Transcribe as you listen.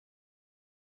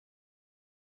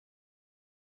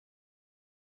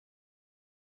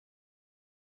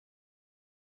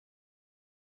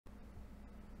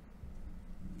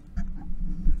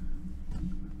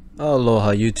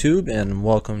Aloha YouTube, and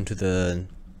welcome to the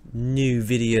new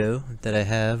video that I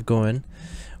have going.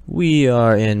 We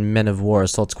are in Men of War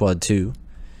Assault Squad 2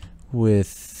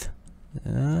 with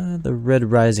the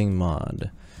Red Rising mod.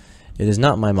 It is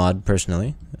not my mod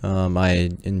personally.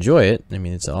 I enjoy it. I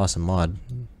mean, it's an awesome mod.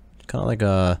 Kind of like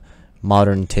a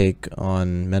modern take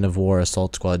on Men of War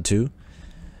Assault Squad 2.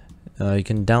 You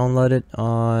can download it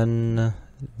on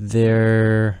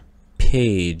their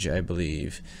page, I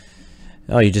believe.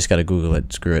 Oh, you just gotta Google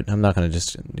it. Screw it. I'm not gonna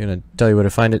tell you where to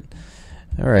find it.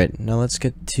 Alright, now let's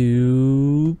get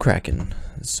to Kraken.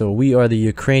 So we are the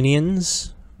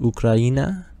Ukrainians.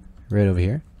 Ukraina. Right over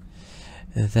here.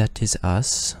 That is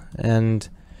us. And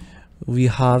we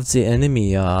have the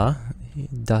enemy,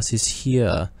 das is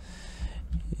here.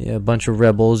 Yeah, a bunch of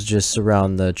rebels just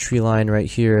surround the tree line right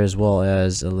here, as well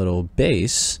as a little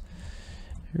base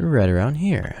right around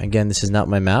here. Again, this is not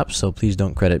my map, so please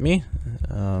don't credit me.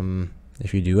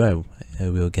 If you do, I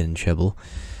will get in trouble,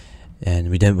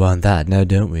 and we don't want that, now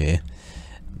don't we?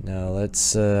 Now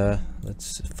let's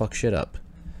fuck shit up.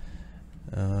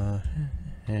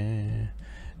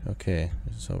 Okay,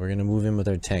 so we're gonna move in with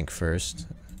our tank first.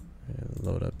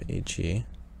 Load up HE.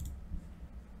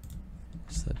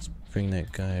 So let's bring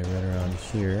that guy right around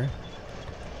here.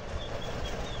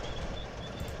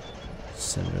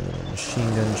 Send a little machine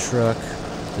gun truck,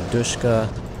 the Dushka,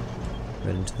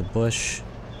 right into the bush.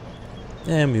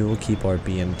 And we will keep our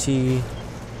BMT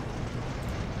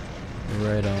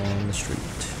right on the street.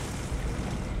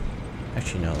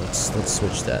 Actually, no, let's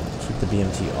switch that. Keep the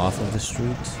BMT off of the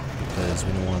street because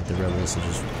we don't want the rebels to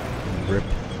just rip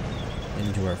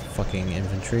into our fucking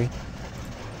infantry.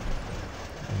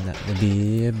 And that would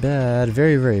be bad,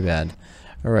 very, very bad.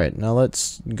 Alright, now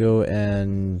let's go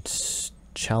and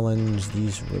challenge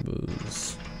these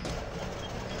rebels.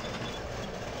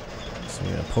 So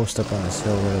we're gonna post up on this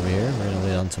hill right over here. We're gonna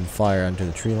lay down some fire onto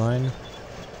the tree line,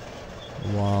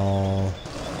 while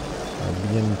our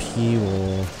BMP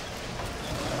will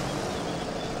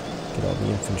get all the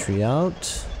infantry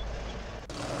out.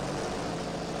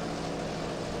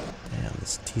 Damn,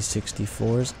 this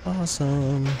T-64 is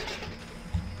awesome.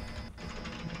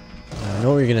 I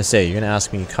know what you're gonna say. You're gonna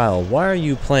ask me, Kyle, why are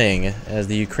you playing as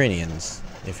the Ukrainians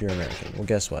if you're American? Well,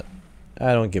 guess what?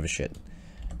 I don't give a shit.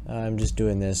 I'm just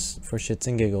doing this for shits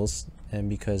and giggles, and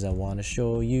because I want to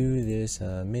show you this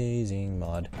amazing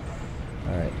mod.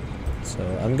 Alright, so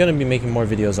I'm gonna be making more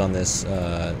videos on this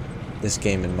this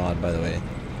game and mod, by the way,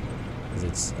 because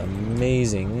it's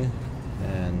amazing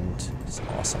and it's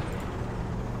awesome.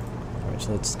 Alright,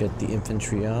 so let's get the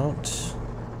infantry out.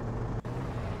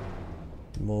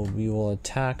 Well, we will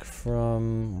attack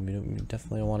from... we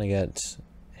definitely want to get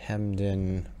hemmed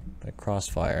in by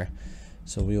crossfire.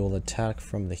 So we will attack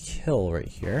from the hill right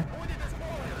here.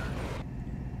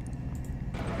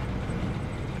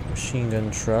 Machine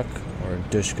gun truck, or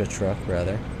Dushka truck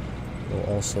rather, will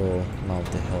also mount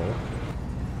the hill.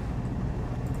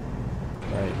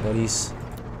 Alright, buddies.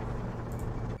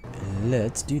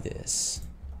 Let's do this.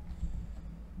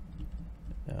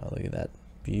 Oh, look at that.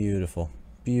 Beautiful.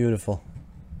 Beautiful.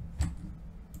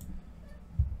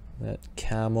 That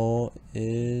camo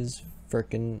is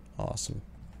freaking awesome.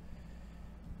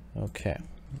 Okay,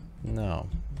 now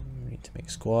we need to make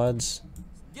squads.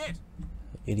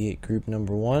 88 group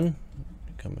number 1,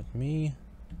 come with me.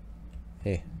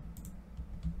 Hey.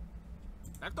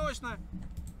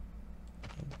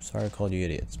 Sorry I called you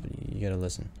idiots, but you gotta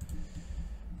listen.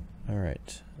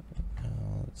 Alright,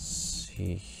 let's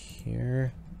see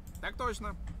here.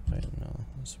 Wait, no,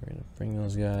 so we're gonna bring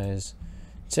those guys,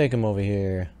 take them over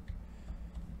here.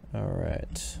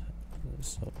 Alright,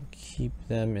 so keep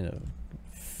them in a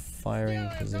firing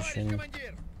position.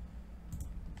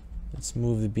 Let's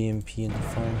move the BMP into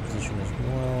firing position as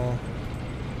well.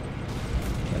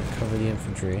 Gotta cover the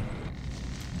infantry.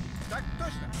 Okay,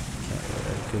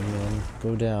 good one.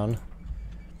 Go down.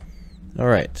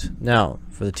 Alright, now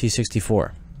for the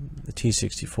T-64. The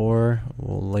T-64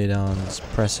 will lay down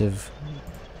suppressive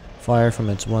fire from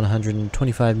its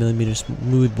 125mm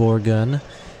smoothbore gun.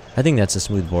 I think that's a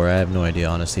smoothbore. I have no idea,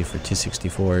 honestly, for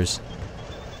T-64s.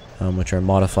 Which are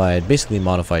modified, basically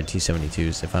modified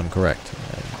T-72s, if I'm correct.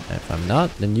 If I'm not,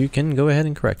 then you can go ahead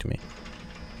and correct me.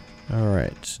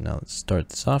 Alright, now let's start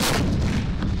this off.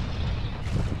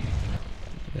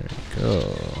 There we go.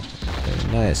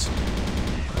 Very nice.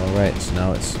 Alright, so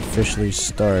now it's officially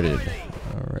started.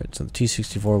 Alright, so the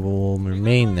T-64 will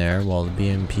remain there while the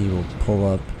BMP will pull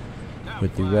up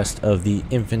with the rest of the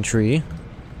infantry.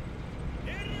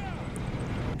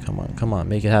 Come on,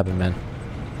 make it happen, man.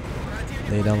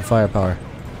 Lay down firepower.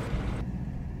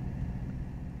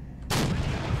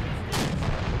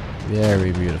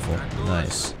 Very beautiful.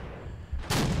 Nice.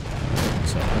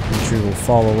 So infantry will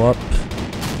follow up.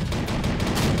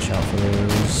 Watch out for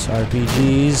those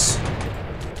RPGs.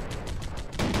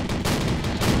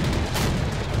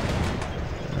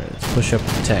 Alright, let's push up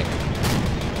the tank.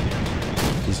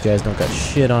 These guys don't got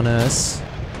shit on us.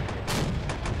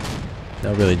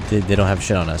 No, really, they don't have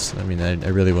shit on us. I mean, I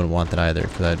really wouldn't want that either,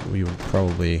 because we would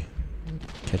probably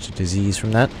catch a disease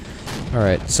from that.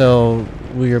 Alright, so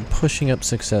we are pushing up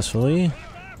successfully.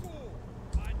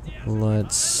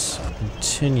 Let's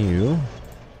continue.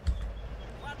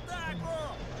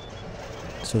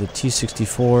 So the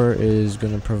T-64 is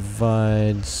going to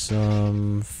provide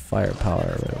some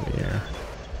firepower right over here.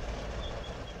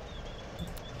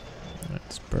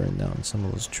 Let's burn down some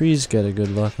of those trees, get a good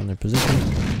look on their position.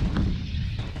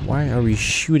 Why are we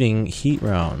shooting heat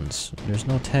rounds? There's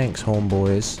no tanks,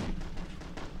 homeboys.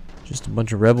 Just a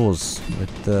bunch of rebels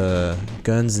with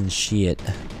guns and shit.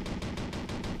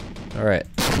 Alright.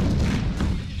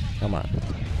 Come on.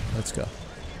 Let's go.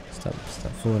 Stop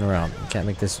fooling around. Can't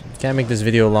make this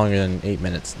video longer than 8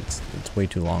 minutes. It's way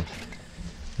too long.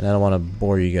 And I don't want to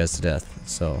bore you guys to death.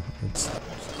 So let's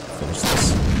finish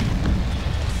this.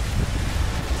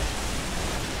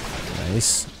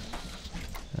 Nice.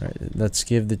 Alright, let's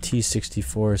give the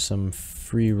T-64 some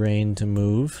free reign to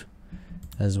move,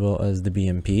 as well as the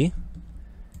BMP.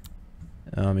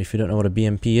 If you don't know what a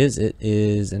BMP is, it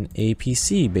is an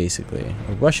APC, basically.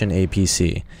 A Russian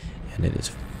APC. And it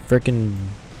is freaking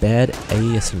bad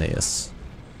ass.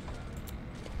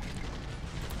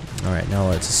 Alright, now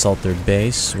let's assault their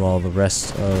base while the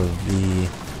rest of the...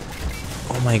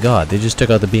 Oh my god, they just took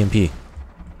out the BMP.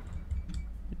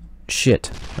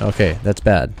 Shit. Okay, that's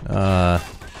bad.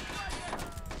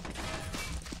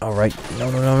 Alright.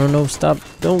 No, stop.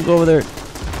 Don't go over there.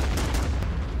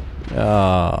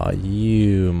 Ah,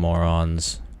 you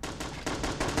morons.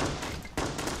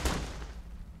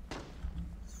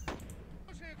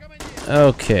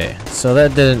 Okay, so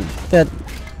that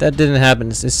didn't happen.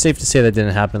 It's safe to say that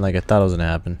didn't happen like I thought it was gonna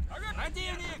happen.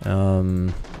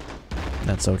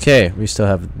 That's okay. We still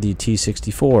have the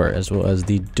T-64 as well as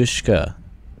the Dushka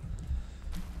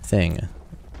thing.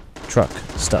 Truck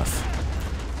stuff.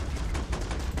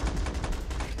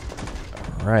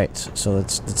 Alright, so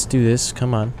let's do this.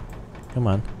 Come on. Come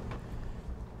on,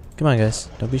 guys.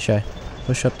 Don't be shy.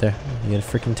 Push up there. You get a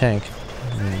freaking tank.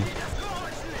 I mean,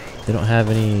 they don't have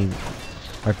any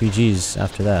RPGs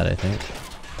after that, I think.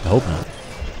 I hope not.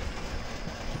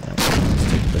 Right, let's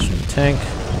take this from the tank.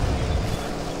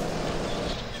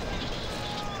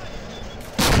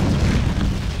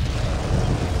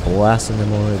 Blasting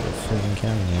them over the freaking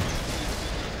camera here.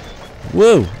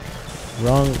 Whoa!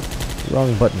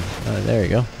 Wrong button. There you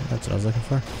go. That's what I was looking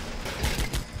for.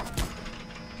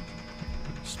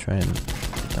 Let's try and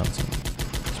get down some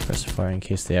suppressive fire in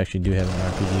case they actually do have an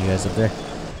RPG guys up there.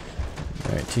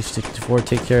 Alright, T-64,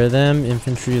 take care of them.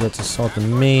 Infantry, let's assault the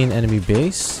main enemy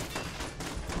base.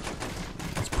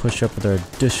 Let's push up with our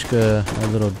Dushka, our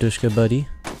little Dushka buddy.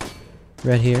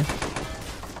 Right here.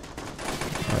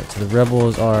 Alright, so the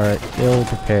rebels are ill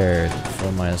prepared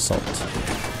for my assault.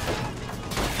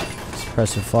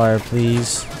 Suppressive fire,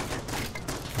 please.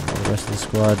 The rest of the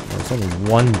squad. Oh, it's only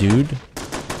one dude.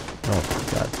 Oh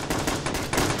god.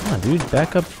 Come on, dude.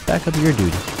 Back up your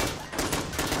dude.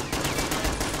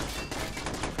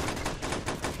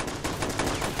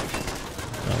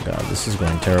 Oh god, this is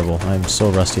going terrible. I'm so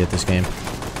rusty at this game.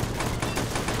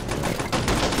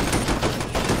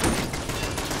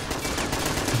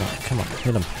 Come on,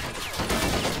 hit him.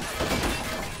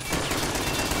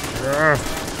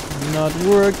 Not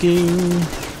working.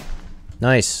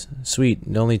 Nice. Sweet.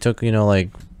 It only took, you know, like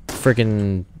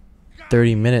freaking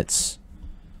 30 minutes.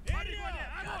 God,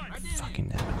 fucking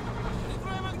damn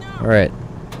it. Alright.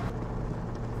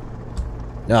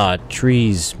 Ah,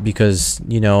 trees, because,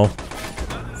 you know,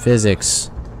 physics.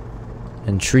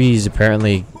 And trees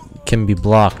apparently can be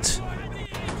blocked.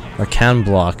 Or can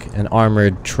block an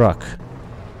armored truck.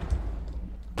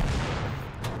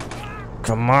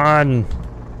 Come on!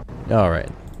 Alright.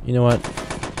 You know what?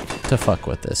 To fuck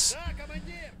with this.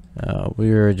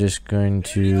 We're just going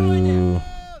to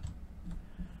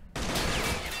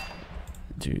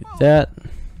do that.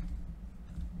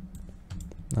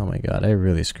 Oh my god, I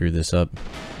really screwed this up.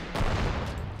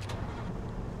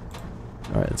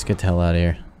 Alright, let's get the hell out of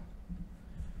here.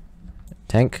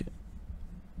 Tank,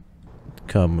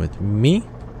 come with me.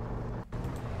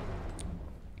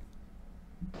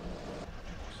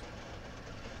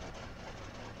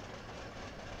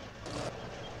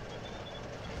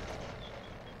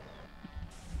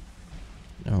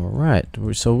 Alright,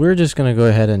 so we're just gonna go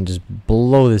ahead and just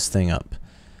blow this thing up.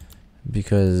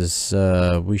 because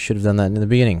we should have done that in the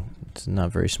beginning. It's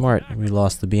not very smart. We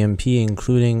lost the BMP,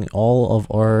 including all of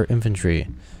our infantry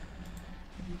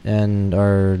and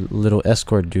our little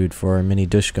escort dude for our mini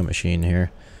Dushka machine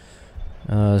here.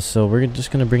 So we're just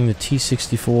gonna bring the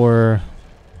T-64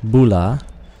 Bula.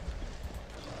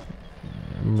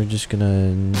 We're just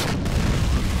gonna...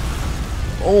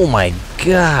 Oh my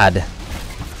god!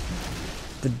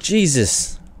 But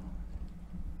Jesus!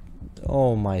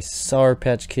 Oh my Sour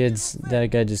Patch Kids, that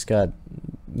guy just got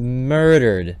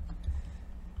murdered.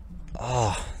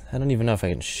 Oh, I don't even know if I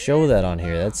can show that on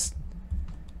here. That's...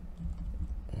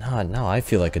 No, I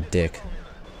feel like a dick.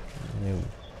 I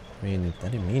mean, I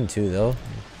didn't mean to, though.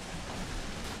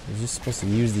 You're just supposed to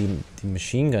use the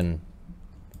machine gun.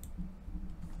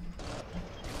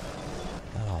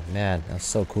 Oh man, that's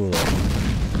so cool.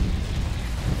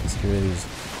 Let's get rid of these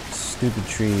stupid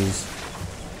trees.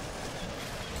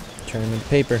 Turn them into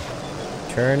paper.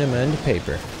 Turn them into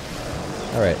paper.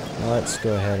 Alright, now let's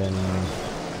go ahead and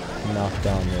knock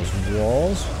down those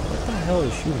walls. What the hell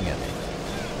is shooting at me?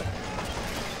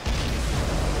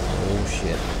 Oh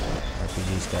shit.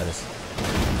 RPG's got us.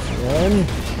 Run!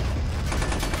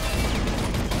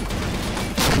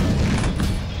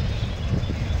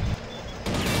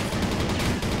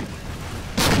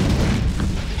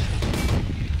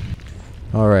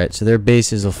 Alright, so their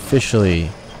base is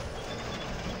officially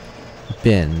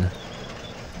been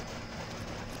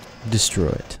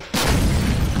destroyed.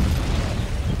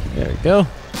 There we go.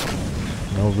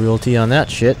 No realty on that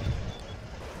shit.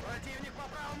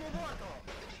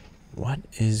 What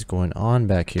is going on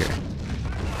back here?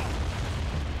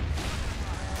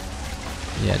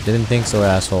 Yeah, didn't think so,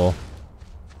 asshole.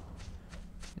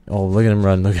 Oh, look at him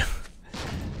run. Look at him.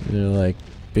 They're like,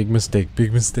 big mistake,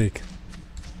 big mistake.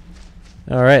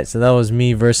 Alright, so that was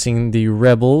me versing the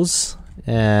rebels.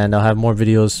 And I'll have more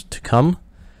videos to come.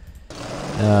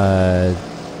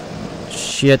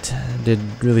 Shit, did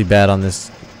really bad on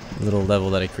this little level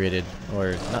that I created.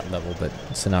 Or, not level, but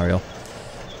scenario.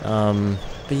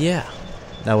 But yeah,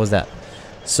 that was that.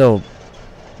 So,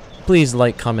 please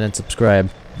like, comment, and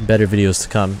subscribe. Better videos to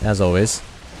come, as always.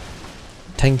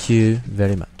 Thank you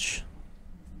very much.